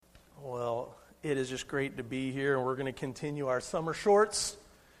It is just great to be here, and we're going to continue our Summer Shorts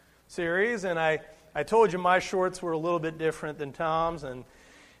series. And I told you my shorts were a little bit different than Tom's, and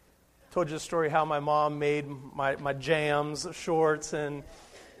told you the story how my mom made my jams shorts. And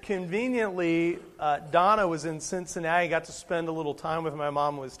conveniently, Donna was in Cincinnati, got to spend a little time with my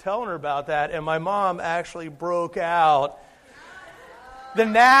mom, was telling her about that, and my mom actually broke out the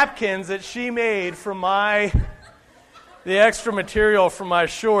napkins that she made from the extra material from my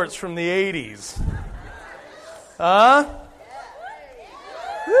shorts from the 80s. Huh?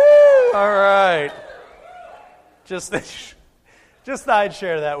 Woo! All right. Just thought I'd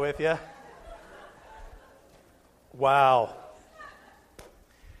share that with you. Wow.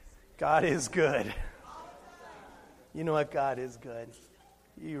 God is good. You know what? God is good.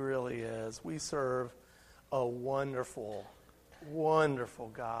 He really is. We serve a wonderful, wonderful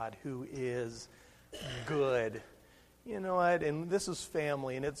God who is good. You know what? And this is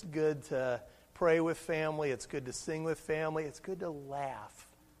family, and it's good to pray with family. It's good to sing with family. It's good to laugh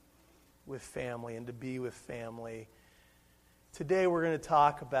with family and to be with family. Today we're going to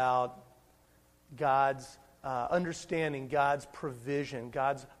talk about God's understanding, God's provision,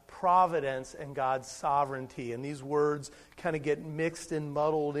 God's providence, and God's sovereignty. And these words kind of get mixed and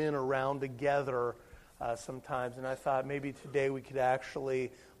muddled in around together sometimes. And I thought maybe today we could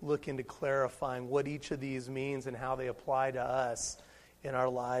actually look into clarifying what each of these means and how they apply to us in our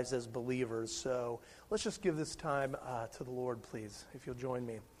lives as believers. So let's just give this time to the Lord, please, if you'll join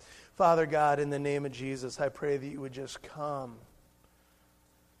me. Father God, in the name of Jesus, I pray that you would just come,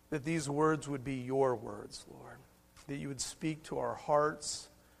 that these words would be your words, Lord, that you would speak to our hearts,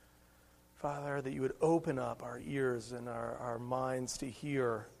 Father, that you would open up our ears and our minds to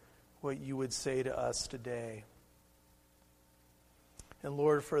hear what you would say to us today. And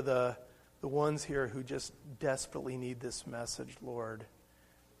Lord, for the ones here who just desperately need this message, Lord,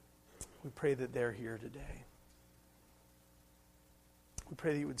 we pray that they're here today. We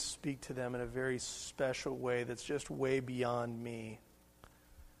pray that you would speak to them in a very special way that's just way beyond me,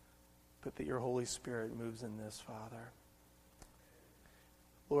 but that your Holy Spirit moves in this, Father.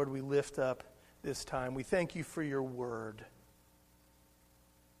 Lord, we lift up this time. We thank you for your word,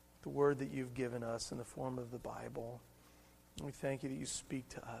 the word that you've given us in the form of the Bible. We thank you that you speak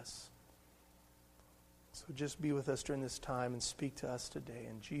to us. So just be with us during this time and speak to us today.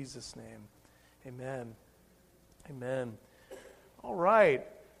 In Jesus' name, amen. Amen. All right.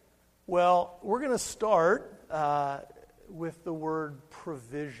 Well, we're going to start with the word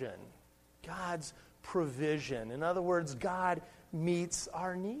provision. God's provision. In other words, God meets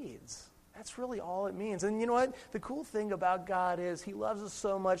our needs. That's really all it means. And you know what? The cool thing about God is he loves us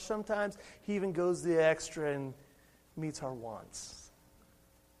so much, sometimes he even goes the extra and meets our wants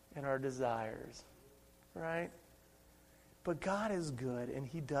and our desires, right? But God is good, and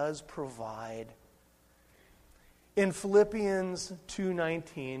he does provide. In Philippians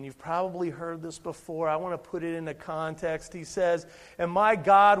 2:19, you've probably heard this before. I want to put it into context. He says, "And my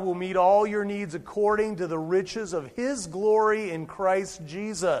God will meet all your needs according to the riches of his glory in Christ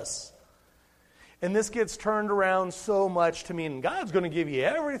Jesus." And this gets turned around so much to mean God's going to give you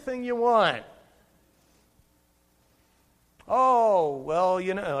everything you want. Oh, well,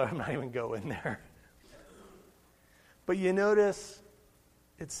 you know, I'm not even going there. But you notice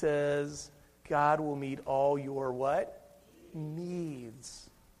it says, God will meet all your what? Needs.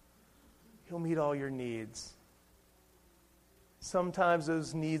 He'll meet all your needs. Sometimes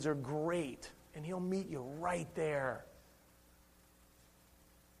those needs are great, and he'll meet you right there.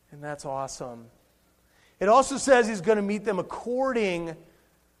 And that's awesome. It also says he's going to meet them according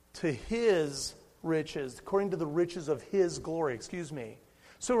to his riches, according to the riches of his glory,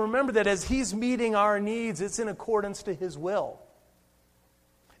 So remember that as he's meeting our needs, it's in accordance to his will.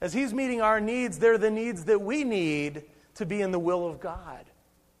 As he's meeting our needs, they're the needs that we need to be in the will of God.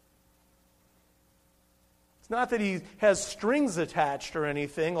 It's not that he has strings attached or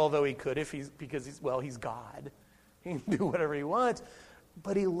anything, although he could because he's God. He can do whatever he wants.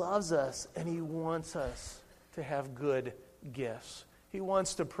 But he loves us, and he wants us to have good gifts. He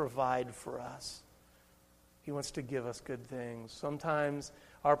wants to provide for us. He wants to give us good things. Sometimes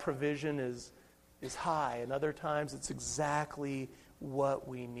our provision is high, and other times it's exactly what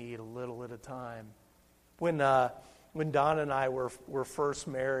we need, a little at a time. When Don and I were first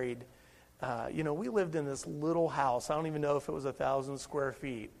married, we lived in this little house. I don't even know if it was 1,000 square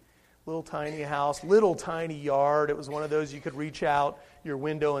feet. Little tiny house, little tiny yard. It was one of those you could reach out your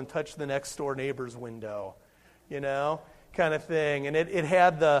window and touch the next door neighbor's window, kind of thing. And it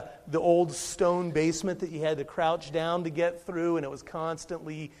had the old stone basement that you had to crouch down to get through, and it was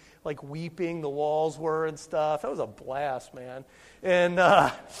constantly like weeping, the walls were and stuff. That was a blast, man. And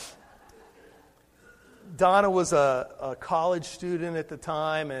Donna was a college student at the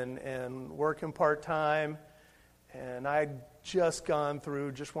time and working part-time. And I'd just gone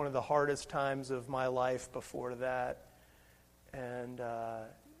through just one of the hardest times of my life before that. And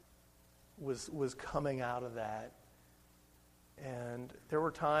was coming out of that. And there were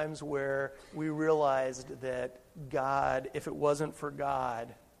times where we realized that God, if it wasn't for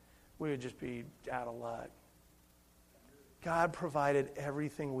God, we would just be out of luck. God provided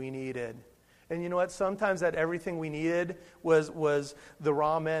everything we needed. And you know what? Sometimes that everything we needed was the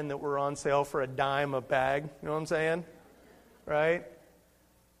ramen that were on sale for $0.10 a bag. You know what I'm saying? Right?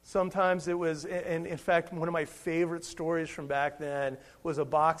 Sometimes it was, and in fact, one of my favorite stories from back then was a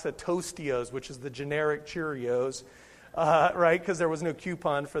box of Tostios, which is the generic Cheerios, right? Because there was no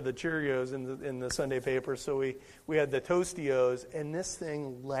coupon for the Cheerios in the Sunday paper, so we had the Tostios, and this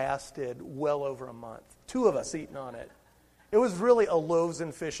thing lasted well over a month. 2 of us eating on it. It was really a loaves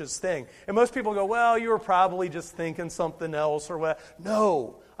and fishes thing. And most people go, well, you were probably just thinking something else or what.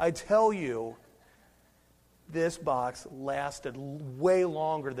 No, I tell you, this box lasted way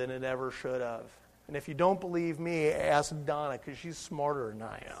longer than it ever should have. And if you don't believe me, ask Donna, because she's smarter than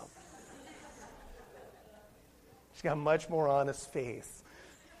I am. She's got much more honest faith.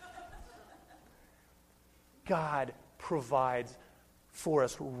 God provides for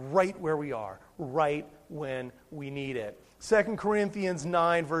us right where we are, right when we need it. 2 Corinthians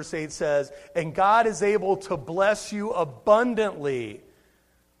 9, verse 8 says, "And God is able to bless you abundantly,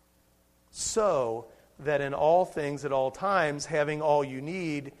 so that in all things at all times, having all you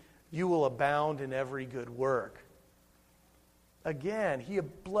need, you will abound in every good work." Again, He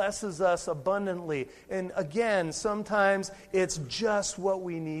blesses us abundantly. And again, sometimes it's just what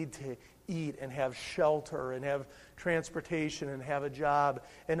we need to eat and have shelter and have transportation and have a job.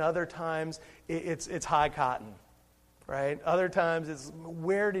 And other times, it's high cotton. Right? Other times it's,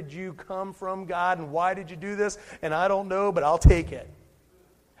 where did you come from, God, and why did you do this? And I don't know, but I'll take it.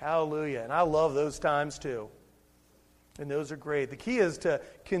 Hallelujah. And I love those times too. And those are great. The key is to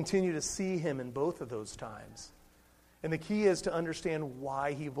continue to see Him in both of those times. And the key is to understand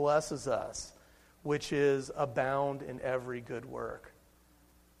why He blesses us, which is abound in every good work.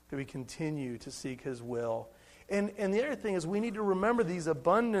 That we continue to seek His will. And the other thing is we need to remember these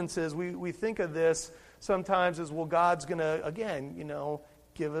abundances. We think of this sometimes as, well, God's going to, again,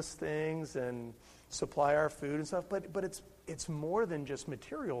 give us things and supply our food and stuff. But it's more than just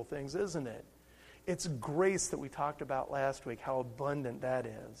material things, isn't it? It's grace that we talked about last week, how abundant that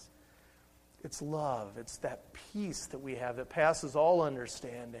is. It's love. It's that peace that we have that passes all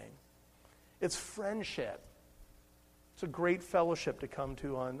understanding. It's friendship. It's a great fellowship to come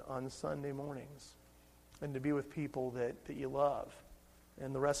to on Sunday mornings and to be with people that you love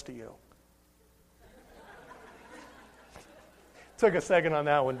and the rest of you. Took a second on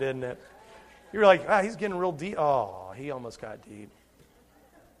that one, didn't it? You were like, he's getting real deep. Oh, he almost got deep.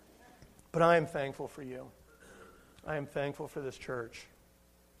 But I am thankful for you. I am thankful for this church.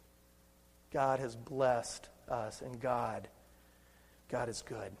 God has blessed us, and God is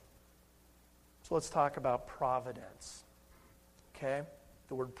good. So let's talk about providence. Okay?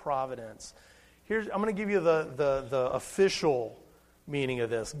 The word providence. I'm going to give you the official meaning of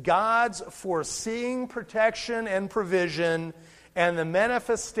this. God's foreseeing protection and provision and the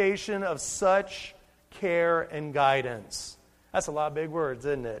manifestation of such care and guidance. That's a lot of big words,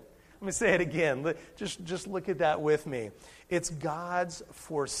 isn't it? Let me say it again. Just look at that with me. It's God's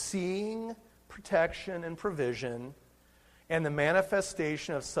foreseeing protection and provision and the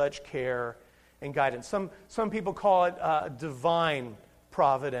manifestation of such care and guidance. Some people call it divine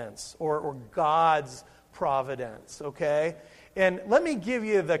providence or God's providence, okay? And let me give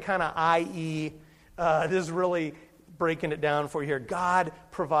you the kind of IE. This is really breaking it down for you here. God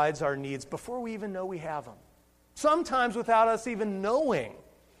provides our needs before we even know we have them. Sometimes without us even knowing,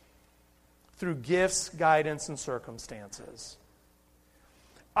 through gifts, guidance, and circumstances.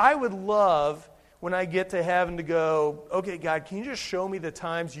 I would love when I get to heaven to go, okay, God, can you just show me the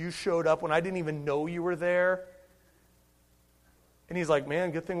times you showed up when I didn't even know you were there? And He's like, man,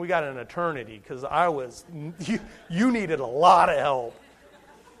 good thing we got an eternity, because you needed a lot of help.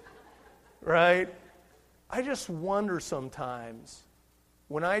 Right? I just wonder sometimes,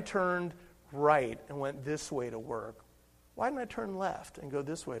 when I turned right and went this way to work, why didn't I turn left and go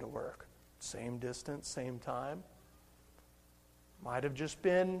this way to work? Same distance, same time. Might have just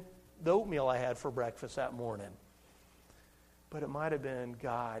been the oatmeal I had for breakfast that morning. But it might have been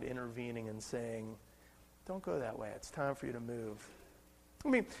God intervening and saying, don't go that way. It's time for you to move. I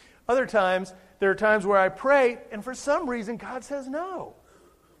mean, other times, there are times where I pray, and for some reason, God says no.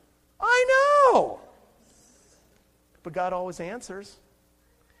 I know. But God always answers.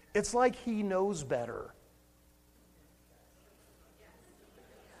 It's like He knows better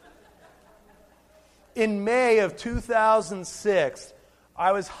in May of 2006,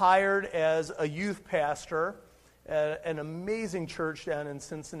 I was hired as a youth pastor at an amazing church down in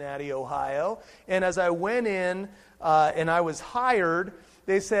Cincinnati, Ohio. And as I went in and I was hired,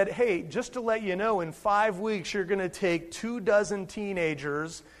 they said, hey, just to let you know, in 5 weeks, you're going to take 24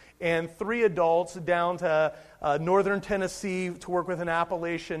 teenagers and 3 adults down to northern Tennessee to work with an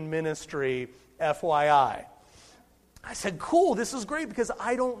Appalachian ministry, FYI. I said, cool, this is great because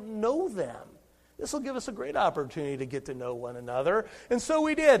I don't know them. This will give us a great opportunity to get to know one another. And so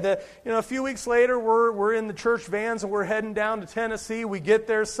we did. A few weeks later, we're in the church vans and we're heading down to Tennessee. We get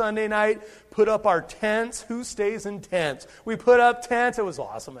there Sunday night, put up our tents. Who stays in tents? We put up tents. It was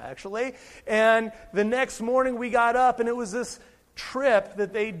awesome, actually. And the next morning we got up, and it was this trip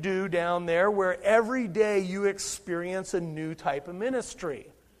that they do down there where every day you experience a new type of ministry.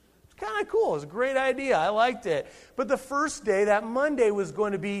 Kind of cool. It was a great idea. I liked it. But the first day, that Monday, was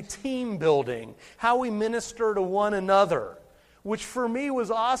going to be team building, how we minister to one another, which for me was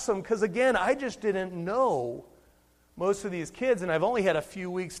awesome because, again, I just didn't know most of these kids, and I've only had a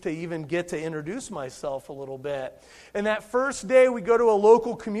few weeks to even get to introduce myself a little bit. And that first day, we go to a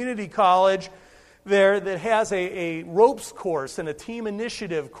local community college there that has a ropes course and a team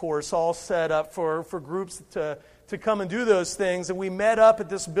initiative course all set up for groups to come and do those things. And we met up at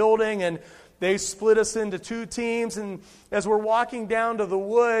this building, and they split us into 2 teams. And as we're walking down to the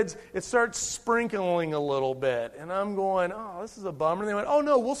woods, it starts sprinkling a little bit. And I'm going, oh, this is a bummer. And they went, oh,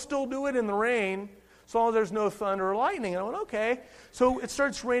 no, we'll still do it in the rain, as long as there's no thunder or lightning. And I went, okay. So it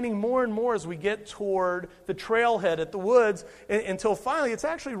starts raining more and more as we get toward the trailhead at the woods, until finally it's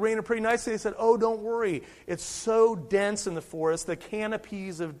actually raining pretty nicely. They said, oh, don't worry. It's so dense in the forest, the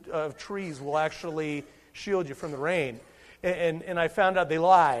canopies of trees will actually shield you from the rain. And I found out they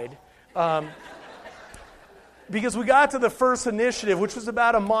lied. Because we got to the first initiative, which was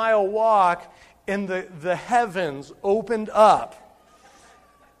about a mile walk, and the heavens opened up,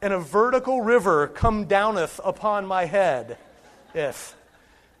 and a vertical river come downeth upon my head. If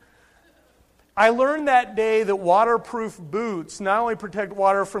I learned that day that waterproof boots not only protect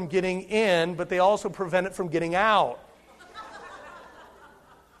water from getting in, but they also prevent it from getting out.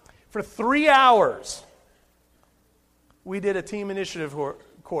 For 3 hours, we did a team initiative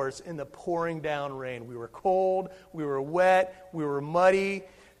course in the pouring down rain. We were cold, we were wet, we were muddy.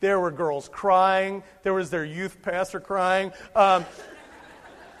 There were girls crying. There was their youth pastor crying.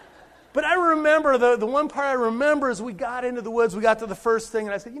 But I remember, the one part I remember is we got into the woods, we got to the first thing,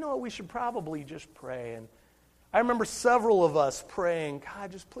 and I said, you know what, we should probably just pray. And I remember several of us praying,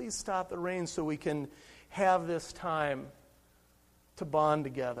 God, just please stop the rain so we can have this time to bond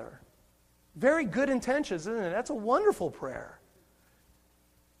together. Very good intentions, isn't it? That's a wonderful prayer.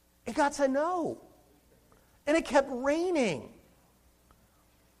 And God said no. And it kept raining.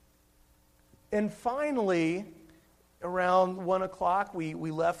 And finally, around 1 o'clock, we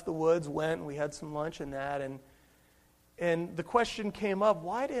left the woods, went, and we had some lunch and that. And the question came up,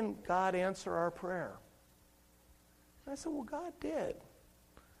 why didn't God answer our prayer? And I said, well, God did.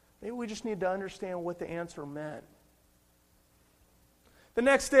 Maybe we just need to understand what the answer meant. The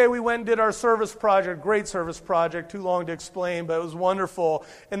next day we went and did our service project, great service project, too long to explain, but it was wonderful.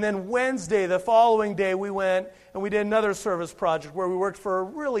 And then Wednesday, the following day, we went and we did another service project where we worked for a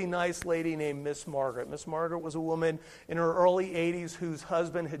really nice lady named Miss Margaret. Miss Margaret was a woman in her early 80s whose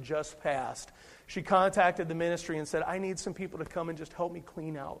husband had just passed. She contacted the ministry and said, I need some people to come and just help me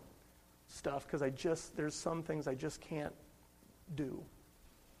clean out stuff because there's some things I just can't do.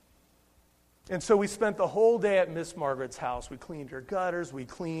 And so we spent the whole day at Miss Margaret's house. We cleaned her gutters. We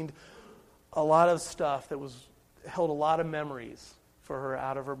cleaned a lot of stuff that held a lot of memories for her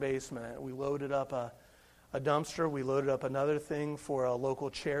out of her basement. We loaded up a dumpster. We loaded up another thing for a local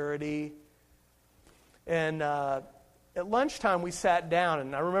charity. And at lunchtime, we sat down.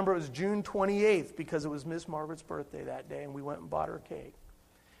 And I remember it was June 28th because it was Miss Margaret's birthday that day. And we went and bought her cake.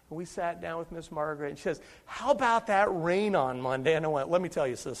 And we sat down with Miss Margaret. And she says, how about that rain on Monday? And I went, let me tell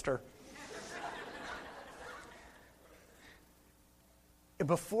you, sister. And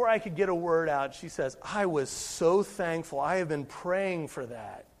before I could get a word out, she says, I was so thankful. I have been praying for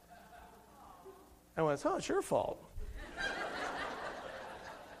that. I went, oh, it's your fault.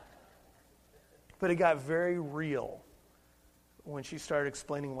 But it got very real when she started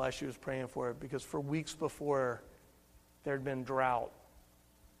explaining why she was praying for it, because for weeks before, there had been drought.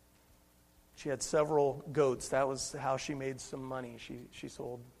 She had several goats. That was how she made some money. She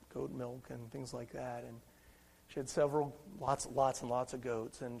sold goat milk and things like that. And she had lots and lots of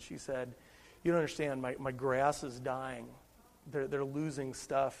goats. And she said, you don't understand, my grass is dying. They're losing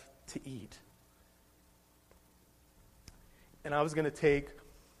stuff to eat. And I was going to take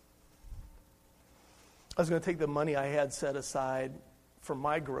I was going to take the money I had set aside for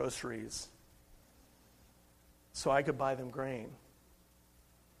my groceries so I could buy them grain,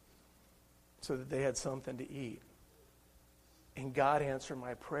 so that they had something to eat. And God answered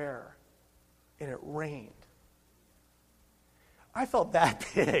my prayer, and it rained. I felt that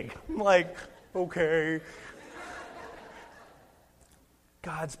big. I'm like, okay.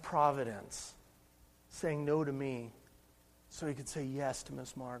 God's providence, saying no to me so he could say yes to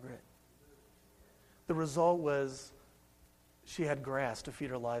Miss Margaret. The result was she had grass to feed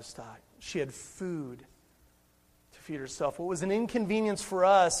her livestock. She had food to feed herself. What was an inconvenience for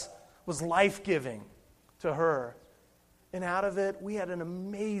us was life-giving to her. And out of it, we had an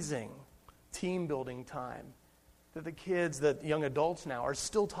amazing team-building time that the kids, that young adults now, are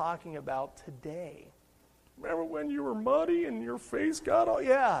still talking about today. Remember when you were muddy and your face got all...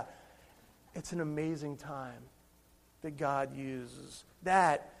 Yeah. It's an amazing time that God uses.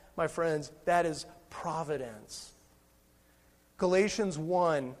 That, my friends, that is providence. Galatians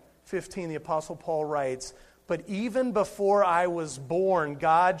 1:15, the Apostle Paul writes, "But even before I was born,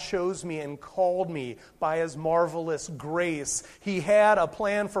 God chose me and called me by his marvelous grace." He had a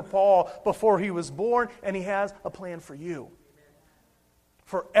plan for Paul before he was born, and he has a plan for you.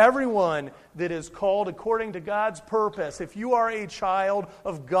 For everyone that is called according to God's purpose, if you are a child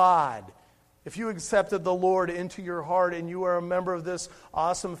of God, if you accepted the Lord into your heart and you are a member of this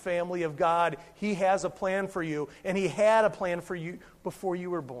awesome family of God, he has a plan for you, and he had a plan for you before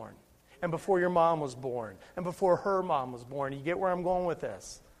you were born, and before your mom was born, and before her mom was born. You get where I'm going with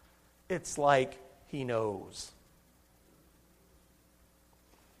this? It's like he knows.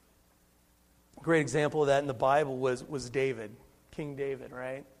 A great example of that in the Bible was David. King David,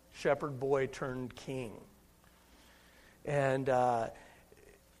 right? Shepherd boy turned king. And, of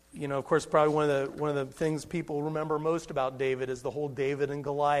course, probably one of the things people remember most about David is the whole David and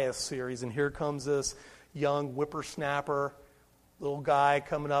Goliath series. And here comes this young whippersnapper, little guy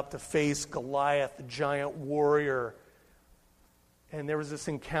coming up to face Goliath, the giant warrior. And there was this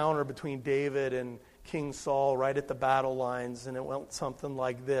encounter between David and King Saul right at the battle lines, and it went something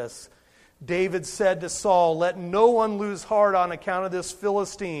like this. David said to Saul, "Let no one lose heart on account of this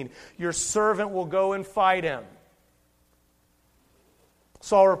Philistine. Your servant will go and fight him."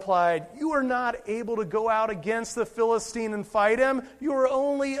 Saul replied, "You are not able to go out against the Philistine and fight him. You are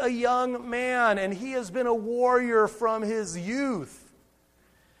only a young man, and he has been a warrior from his youth."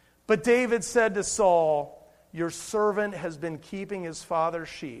 But David said to Saul, "Your servant has been keeping his father's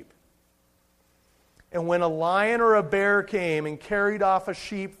sheep. And when a lion or a bear came and carried off a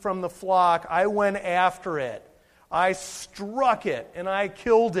sheep from the flock, I went after it. I struck it and I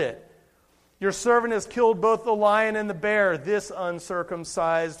killed it. Your servant has killed both the lion and the bear. This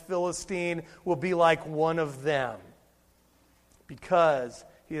uncircumcised Philistine will be like one of them, because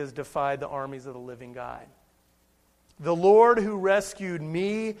he has defied the armies of the living God. The Lord who rescued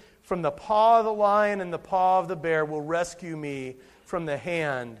me from the paw of the lion and the paw of the bear will rescue me from the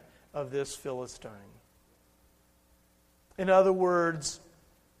hand of this Philistine." In other words,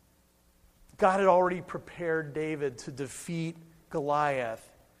 God had already prepared David to defeat Goliath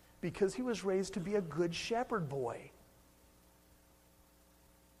because he was raised to be a good shepherd boy.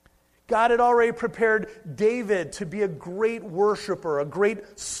 God had already prepared David to be a great worshiper, a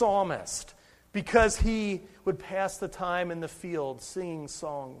great psalmist, because he would pass the time in the field singing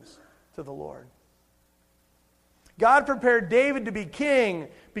songs to the Lord. God prepared David to be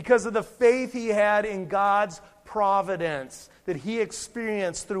king because of the faith he had in God's providence that he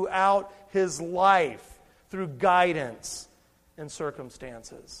experienced throughout his life, through guidance and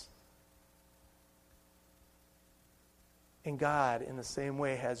circumstances. And God, in the same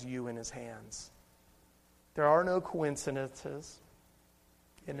way, has you in his hands. There are no coincidences,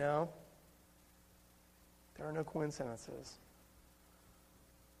 There are no coincidences.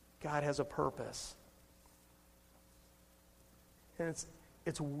 God has a purpose. And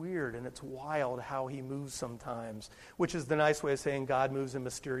it's weird and it's wild how he moves sometimes, which is the nice way of saying God moves in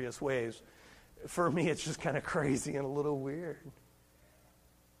mysterious ways. For me, it's just kind of crazy and a little weird.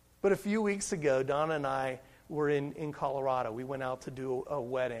 But a few weeks ago, Donna and I were in Colorado. We went out to do a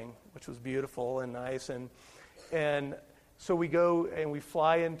wedding, which was beautiful and nice. And so we go and we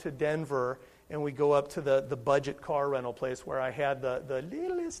fly into Denver, and we go up to the budget car rental place where I had the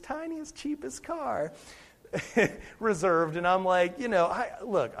littlest, tiniest, cheapest car reserved. And I'm like,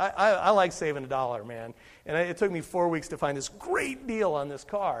 I like saving $1, man. And it took me 4 weeks to find this great deal on this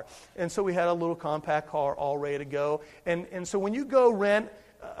car. And so we had a little compact car all ready to go. And so when you go rent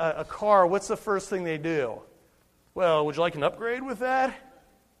a car, what's the first thing they do? Well, would you like an upgrade with that?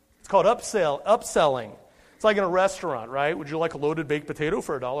 It's called upselling. It's like in a restaurant, right? Would you like a loaded baked potato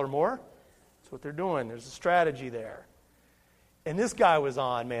for $1 more? That's what they're doing. There's a strategy there. And this guy was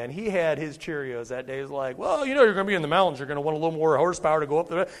on, man. He had his Cheerios that day. He was like, well, you're going to be in the mountains. You're going to want a little more horsepower to go up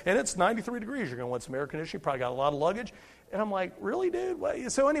there. And it's 93 degrees. You're going to want some air conditioning. You probably got a lot of luggage. And I'm like, really, dude?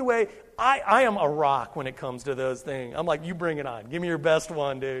 What? So anyway, I am a rock when it comes to those things. I'm like, you bring it on. Give me your best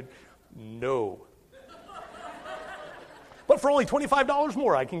one, dude. No. But for only $25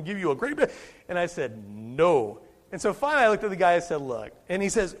 more, I can give you a great bit. And I said, no. And so finally I looked at the guy and said, look. And he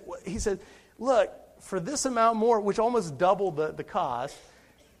said, look, for this amount more, which almost doubled the cost,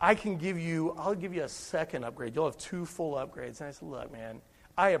 I'll give you a second upgrade. You'll have 2 full upgrades. And I said, look, man,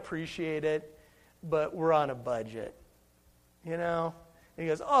 I appreciate it, but we're on a budget, And he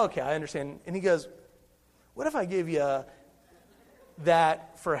goes, oh, okay, I understand. And he goes, what if I give you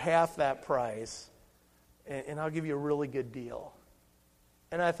that for half that price, and I'll give you a really good deal?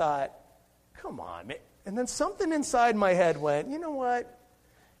 And I thought, come on, man. And then something inside my head went, you know what?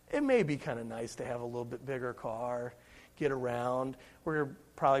 It may be kind of nice to have a little bit bigger car, get around. We're going to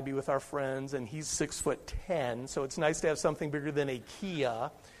probably be with our friends, and he's 6'10", so it's nice to have something bigger than a Kia.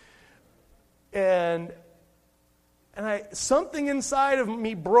 And something inside of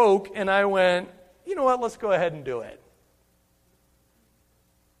me broke, and I went, you know what, let's go ahead and do it.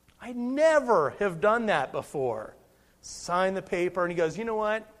 I never have done that before. Sign the paper, and he goes, you know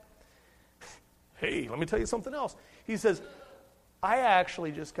what? Hey, let me tell you something else. He says, I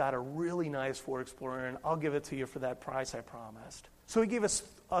actually just got a really nice Ford Explorer, and I'll give it to you for that price I promised. So he gave us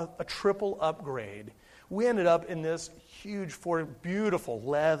a triple upgrade. We ended up in this huge Ford, beautiful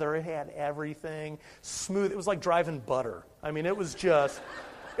leather. It had everything, smooth. It was like driving butter. I mean, it was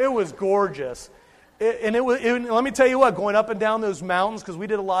gorgeous. Let me tell you what, going up and down those mountains, because we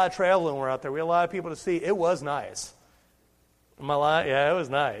did a lot of traveling when we were out there. We had a lot of people to see. It was nice. Am I lying? Yeah, it was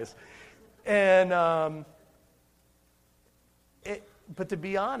nice. And but to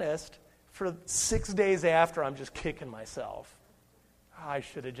be honest, for 6 days after, I'm just kicking myself. I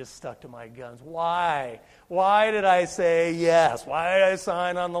should have just stuck to my guns. Why? Why did I say yes? Why did I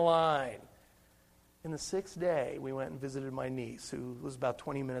sign on the line? In the 6th day, we went and visited my niece, who was about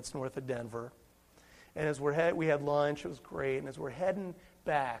 20 minutes north of Denver. And as we had lunch, it was great. And as we're heading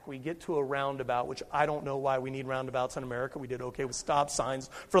back, we get to a roundabout, which I don't know why we need roundabouts in America. We did okay with stop signs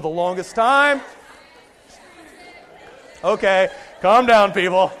for the longest time. Okay, calm down,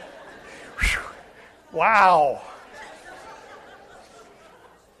 people. Whew. Wow.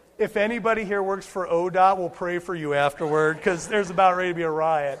 If anybody here works for ODOT, we'll pray for you afterward, because there's about ready to be a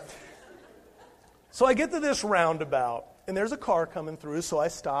riot. So I get to this roundabout, and there's a car coming through, so I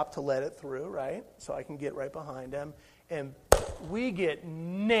stop to let it through, right? So I can get right behind him. And we get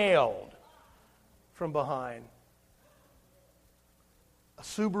nailed from behind. A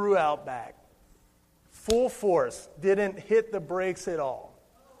Subaru Outback. Full force, didn't hit the brakes at all.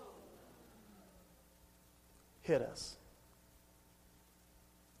 Hit us.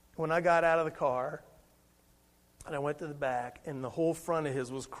 When I got out of the car, and I went to the back, and the whole front of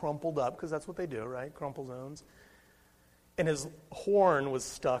his was crumpled up, because that's what they do, right? Crumple zones. And his horn was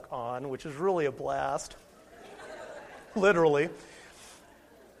stuck on, which is really a blast. Literally.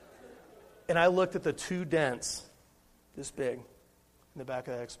 And I looked at the 2 dents, this big, in the back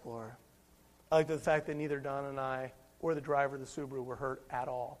of that Explorer. I looked at the fact that neither Don and I or the driver of the Subaru were hurt at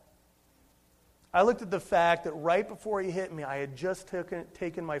all. I looked at the fact that right before he hit me, I had just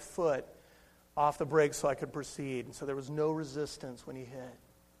taken my foot off the brakes so I could proceed, and so there was no resistance when he hit.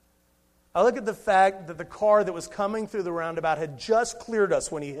 I look at the fact that the car that was coming through the roundabout had just cleared us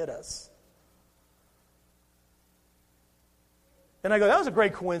when he hit us. And I go, that was a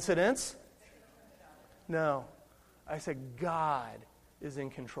great coincidence. No. I said, God is in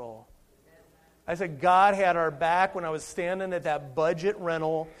control. I said, God had our back when I was standing at that budget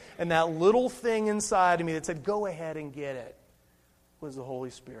rental, and that little thing inside of me that said, go ahead and get it, was the Holy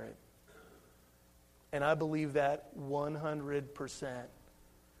Spirit. And I believe that 100%,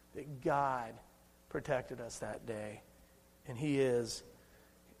 that God protected us that day. And He is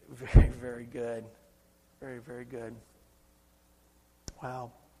very, very good. Very, very good.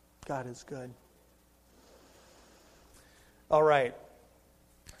 Wow. God is good. All right.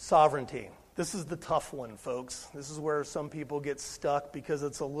 Sovereignty. This is the tough one, folks. This is where some people get stuck because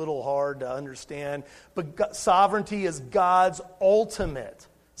it's a little hard to understand. But sovereignty is God's ultimate,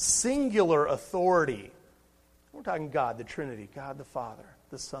 singular authority. We're talking God, the Trinity, God the Father,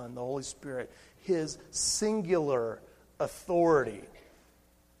 the Son, the Holy Spirit. His singular authority.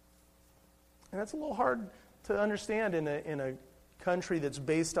 And that's a little hard to understand in a country that's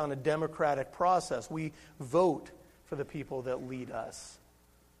based on a democratic process. We vote for the people that lead us.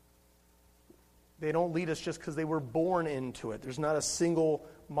 They don't lead us just because they were born into it. There's not a single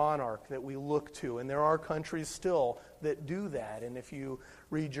monarch that we look to. And there are countries still that do that. And if you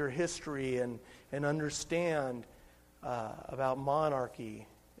read your history and understand about monarchy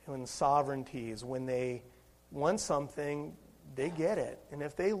and sovereignties, when they want something, they get it. And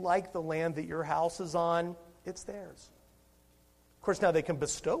if they like the land that your house is on, it's theirs. Of course, now they can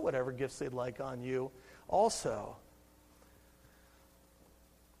bestow whatever gifts they'd like on you also.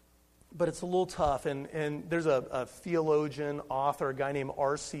 But it's a little tough. And there's a theologian, author, a guy named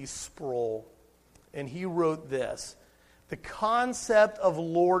R.C. Sproul, and he wrote this: the concept of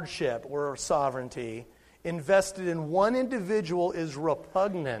lordship or sovereignty invested in one individual is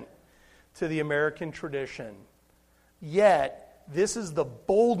repugnant to the American tradition. Yet, this is the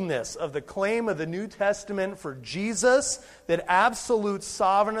boldness of the claim of the New Testament for Jesus, that absolute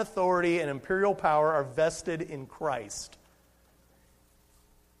sovereign authority and imperial power are vested in Christ.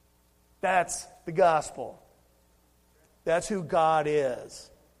 That's the gospel. That's who God is.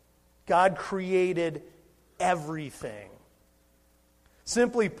 God created everything.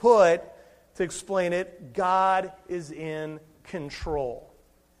 Simply put, to explain it, God is in control.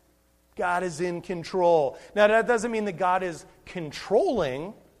 God is in control. Now, that doesn't mean that God is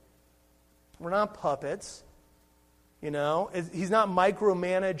controlling. We're not puppets. You know, He's not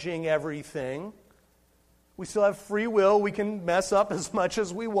micromanaging everything. We still have free will. We can mess up as much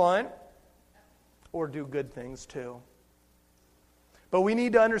as we want, or do good things too. But we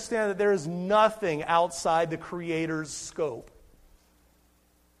need to understand that there is nothing outside the Creator's scope,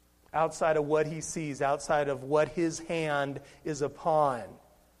 outside of what He sees, outside of what His hand is upon.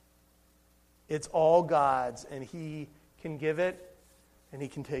 It's all God's, and He can give it, and He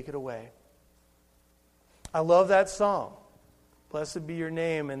can take it away. I love that song, "Blessed Be Your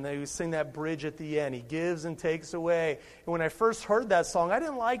Name," and they sing that bridge at the end. He gives and takes away. And when I first heard that song, I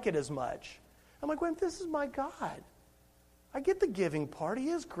didn't like it as much. I'm like, well, this is my God. I get the giving part. He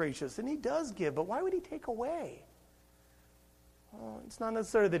is gracious, and He does give, but why would He take away? Well, it's not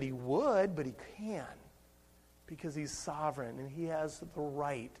necessarily that He would, but He can, because He's sovereign, and He has the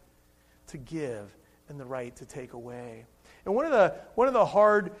right to give and the right to take away. And one of the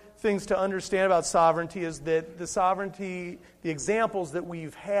hard things to understand about sovereignty is that the examples that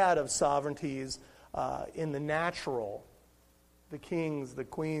we've had of sovereignties in the natural, the kings, the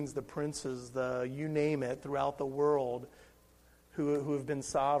queens, the princes, you name it, throughout the world, who have been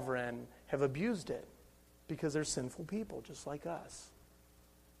sovereign, have abused it because they're sinful people just like us.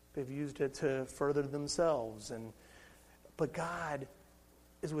 They've used it to further themselves. But God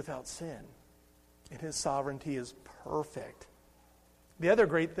is without sin, and His sovereignty is perfect. The other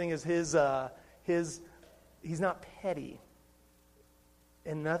great thing is He's not petty,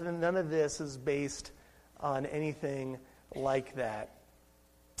 and none of this is based on anything like that.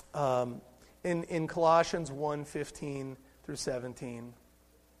 In Colossians 1:15 through 17,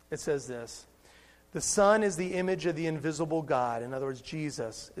 it says this: the Son is the image of the invisible God. In other words,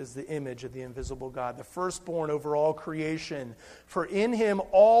 Jesus is the image of the invisible God, the firstborn over all creation. For in Him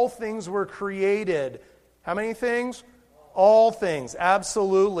all things were created. How many things? All things,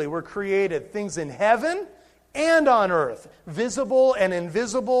 absolutely, were created. Things in heaven and on earth, visible and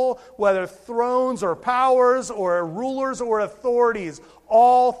invisible, whether thrones or powers or rulers or authorities.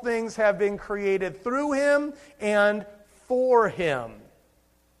 All things have been created through Him and for Him.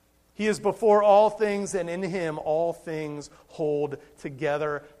 He is before all things, and in Him all things hold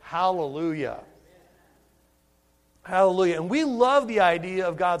together. Hallelujah. Hallelujah. And we love the idea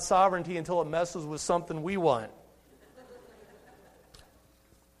of God's sovereignty until it messes with something we want.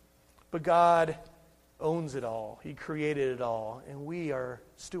 But God owns it all. He created it all. And we are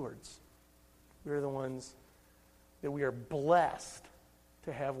stewards. We are the ones that we are blessed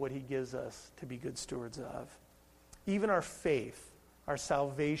to have what He gives us to be good stewards of. Even our faith, our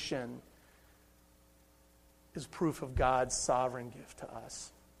salvation, is proof of God's sovereign gift to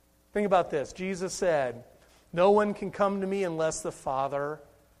us. Think about this. Jesus said, "No one can come to me unless the Father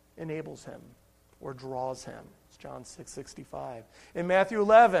enables him or draws him." It's John 6:65. In Matthew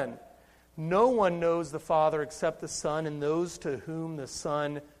 11, "No one knows the Father except the Son, and those to whom the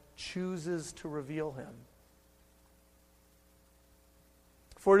Son chooses to reveal Him.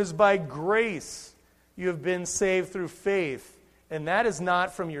 For it is by grace you have been saved through faith, and that is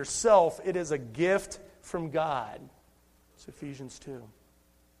not from yourself, it is a gift from God." It's Ephesians 2.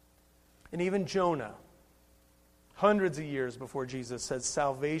 And even Jonah, hundreds of years before Jesus, said,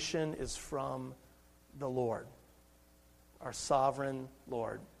 "Salvation is from the Lord," our sovereign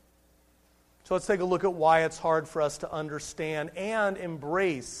Lord. So let's take a look at why it's hard for us to understand and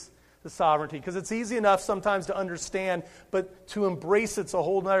embrace the sovereignty, because it's easy enough sometimes to understand, but to embrace it's a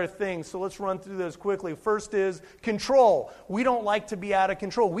whole other thing. So let's run through those quickly. First is control. We don't like to be out of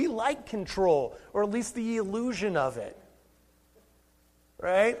control. We like control, or at least the illusion of it.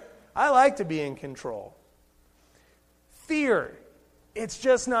 Right? I like to be in control. Fear. It's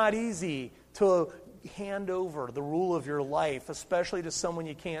just not easy to hand over the rule of your life, especially to someone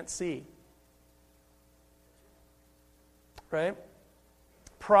you can't see. Right?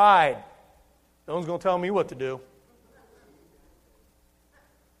 Pride. No one's going to tell me what to do.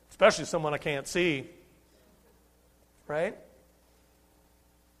 Especially someone I can't see. Right?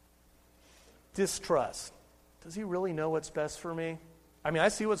 Distrust. Does he really know what's best for me? I mean, I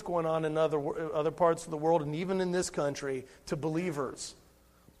see what's going on in other parts of the world, and even in this country, to believers.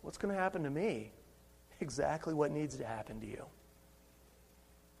 What's going to happen to me? Exactly what needs to happen to you.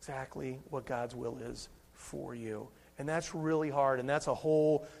 Exactly what God's will is for you. And that's really hard, and that's a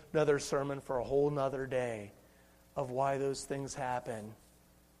whole nother sermon for a whole nother day of why those things happen.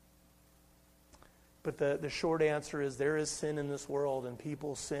 But the short answer is there is sin in this world, and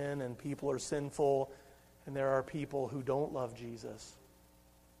people sin, and people are sinful, and there are people who don't love Jesus,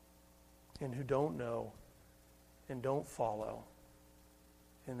 and who don't know, and don't follow.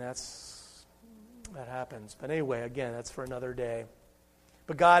 And that happens. But anyway, again, that's for another day.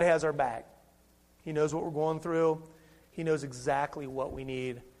 But God has our back. He knows what we're going through. He knows exactly what we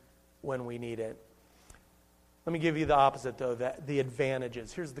need when we need it. Let me give you the opposite, though, the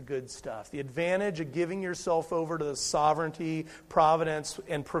advantages. Here's the good stuff. The advantage of giving yourself over to the sovereignty, providence,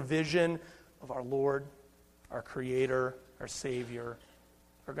 and provision of our Lord, our Creator, our Savior,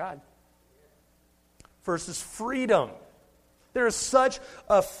 our God. First is freedom. There is such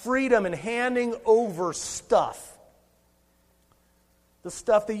a freedom in handing over stuff. The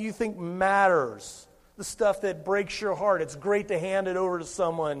stuff that you think matters. The stuff that breaks your heart. It's great to hand it over to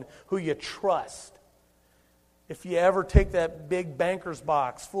someone who you trust. If you ever take that big banker's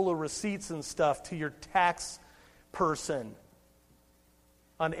box full of receipts and stuff to your tax person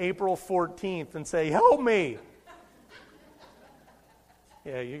on April 14th and say, "Help me."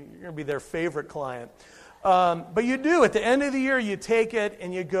 Yeah, you're going to be their favorite client. But you do. At the end of the year, you take it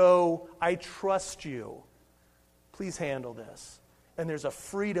and you go, "I trust you. Please handle this." And there's a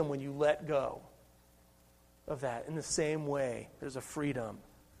freedom when you let go of that. In the same way, there's a freedom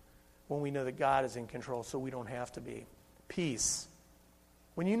when we know that God is in control, so we don't have to be. Peace.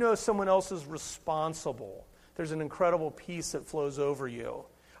 When you know someone else is responsible, there's an incredible peace that flows over you.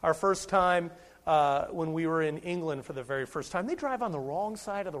 Our first time, when we were in England for the very first time, they drive on the wrong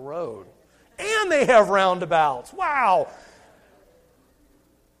side of the road. And they have roundabouts. Wow!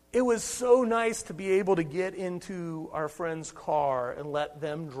 It was so nice to be able to get into our friend's car and let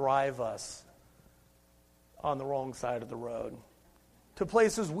them drive us on the wrong side of the road to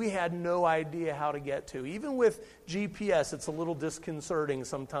places we had no idea how to get to. Even with GPS, it's a little disconcerting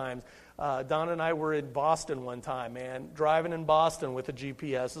sometimes. Don and I were in Boston one time, man. Driving in Boston with a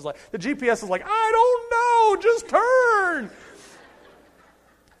GPS is like, the GPS is like, "I don't know, just turn."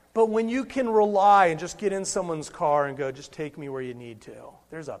 But when you can rely and just get in someone's car and go, "Just take me where you need to,"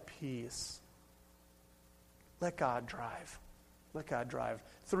 there's a peace. Let God drive. Let God drive.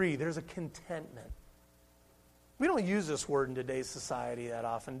 3, there's a contentment. We don't use this word in today's society that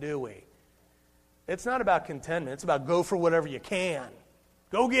often, do we? It's not about contentment. It's about go for whatever you can.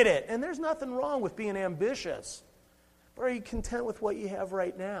 Go get it. And there's nothing wrong with being ambitious. But are you content with what you have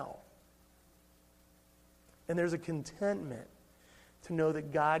right now? And there's a contentment to know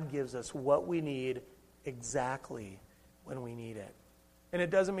that God gives us what we need exactly when we need it. And it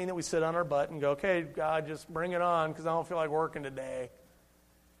doesn't mean that we sit on our butt and go, "Okay, God, just bring it on because I don't feel like working today."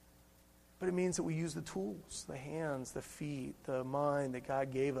 But it means that we use the tools, the hands, the feet, the mind that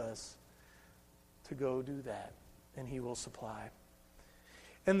God gave us to go do that, and He will supply.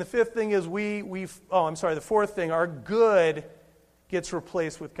 And the fifth thing is the fourth thing, our good gets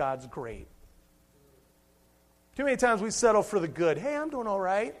replaced with God's great. Too many times we settle for the good. "Hey, I'm doing all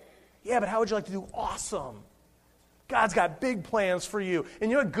right." "Yeah, but how would you like to do awesome?" God's got big plans for you.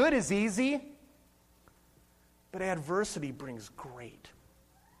 And you know what? Good is easy, but adversity brings great.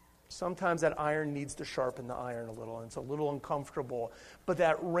 Sometimes that iron needs to sharpen the iron a little, and it's a little uncomfortable. But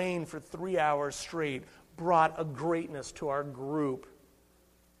that rain for 3 hours straight brought a greatness to our group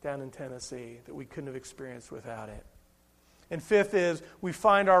down in Tennessee that we couldn't have experienced without it. And fifth is we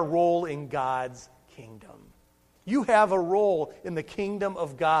find our role in God's kingdom. You have a role in the kingdom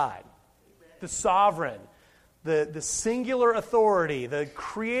of God, the sovereign, the singular authority, the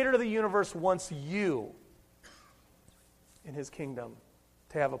creator of the universe wants you in His kingdom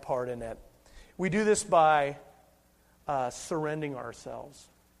to have a part in it. We do this by surrendering ourselves.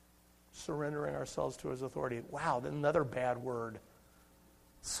 surrendering ourselves to his authority. Wow, another bad word.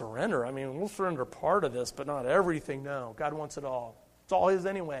 Surrender. I mean, we'll surrender part of this, but not everything. No, God wants it all. It's all his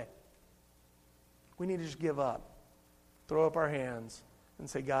anyway. We need to just give up. Throw up our hands and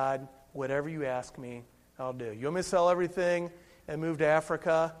say, God, whatever you ask me, I'll do. You want me to sell everything and move to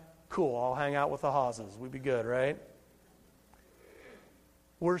Africa? Cool, I'll hang out with the Hawses. We'd be good, right?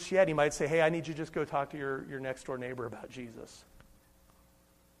 Worse yet, he might say, hey, I need you to just go talk to your next door neighbor about Jesus.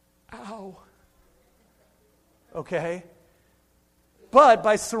 Ow. Okay? But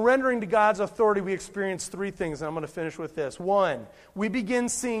by surrendering to God's authority, we experience three things, and I'm going to finish with this. One, we begin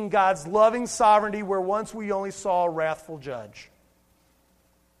seeing God's loving sovereignty where once we only saw a wrathful judge.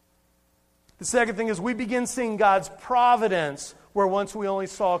 The second thing is we begin seeing God's providence where once we only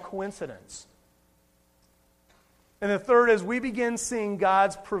saw a coincidence. And the third is we begin seeing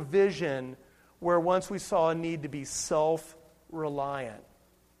God's provision where once we saw a need to be self-reliant.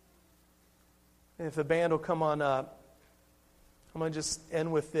 And if the band will come on up, I'm going to just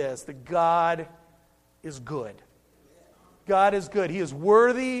end with this. That God is good. God is good. He is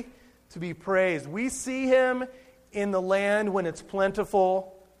worthy to be praised. We see him in the land when it's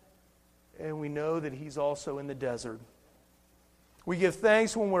plentiful, and we know that he's also in the desert. We give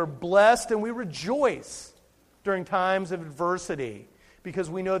thanks when we're blessed, and we rejoice during times of adversity because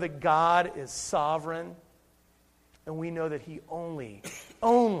we know that God is sovereign, and we know that he only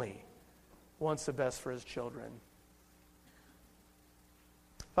wants the best for his children.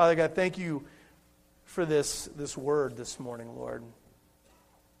 Father God, thank you for this word this morning, Lord.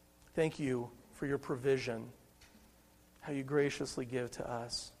 Thank you for your provision, how you graciously give to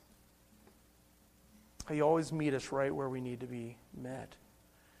us, how you always meet us right where we need to be met.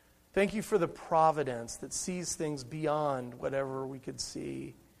 Thank you for the providence that sees things beyond whatever we could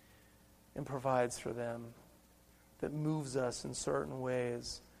see and provides for them, that moves us in certain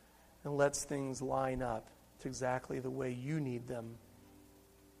ways and lets things line up to exactly the way you need them.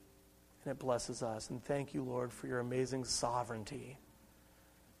 And it blesses us. And thank you, Lord, for your amazing sovereignty,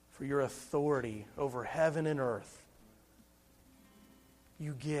 for your authority over heaven and earth.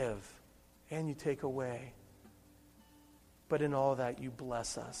 You give and you take away. But in all that, you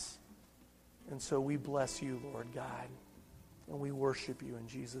bless us. And so we bless you, Lord God. And we worship you in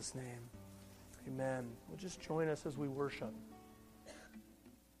Jesus' name. Amen. Well, just join us as we worship.